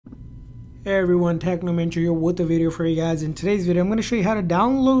Hey everyone, Technomentor here with a video for you guys. In today's video, I'm going to show you how to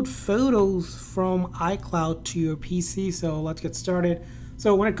download photos from iCloud to your PC. So let's get started.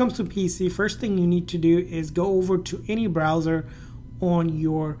 So when it comes to PC, first thing you need to do is go over to any browser on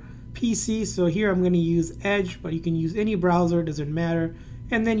your PC. So here I'm going to use Edge, but you can use any browser, doesn't matter.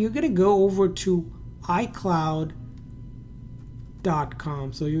 And then you're going to go over to iCloud.com.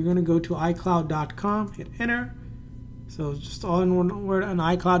 So you're going to go to iCloud.com, hit enter. So just all in one word on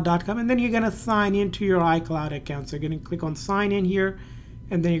iCloud.com, and then you're going to sign into your iCloud account. So you're going to click on sign in here,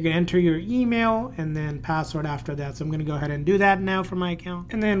 and then you're going to enter your email and then password after that. So I'm going to go ahead and do that now for my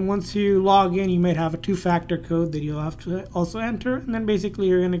account. And then once you log in, you might have a two-factor code that you'll have to also enter. And then basically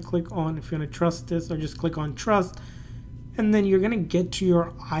you're going to click on, if you're going to trust this, or just click on trust. And then you're going to get to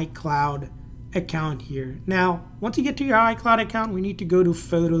your iCloud account here. Now, once you get to your iCloud account, we need to go to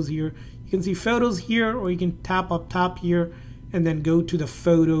photos here. You can see photos here, or you can tap up top here and then go to the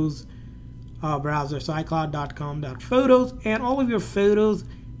photos browser. So iCloud.com.photos, and all of your photos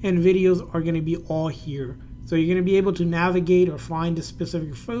and videos are going to be all here. So you're going to be able to navigate or find a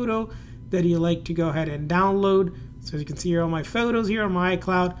specific photo that you like to go ahead and download. So you can see here all my photos here on my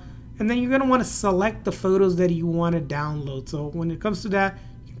iCloud, and then you're going to want to select the photos that you want to download. So when it comes to that,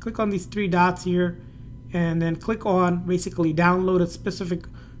 you can click on these three dots here and then click on basically download a specific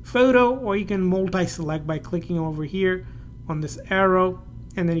photo, or you can multi-select by clicking over here on this arrow,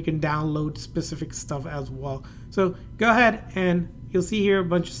 and then you can download specific stuff as well. So go ahead and you'll see here a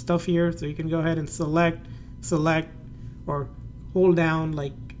bunch of stuff here, so you can go ahead and select, or hold down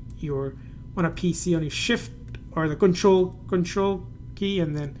like you're on a PC on your shift or the control key,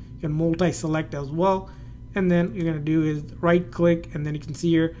 and then you can multi-select as well. And then you're going to do is right click, and then you can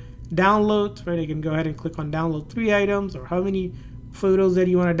see here downloads, right? You can go ahead and click on download 3 items or how many photos that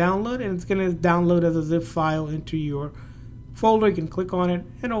you want to download, and it's going to download as a zip file into your folder. You can click on it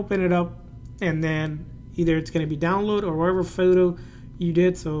and open it up, and then either it's going to be download or whatever photo you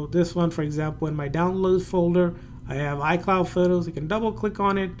did. So this one, for example, in my downloads folder, I have iCloud photos. You can double click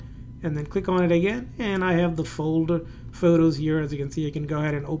on it and then click on it again, and I have the folder photos here. As you can see, I can go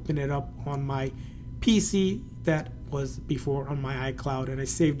ahead and open it up on my PC that was before on my iCloud, and I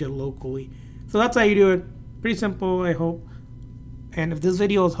saved it locally. So that's how you do it. Pretty simple, I hope. And if this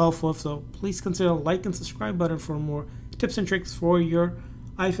video is helpful, so please consider like and subscribe button for more tips and tricks for your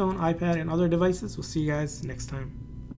iPhone, iPad, and other devices. We'll see you guys next time.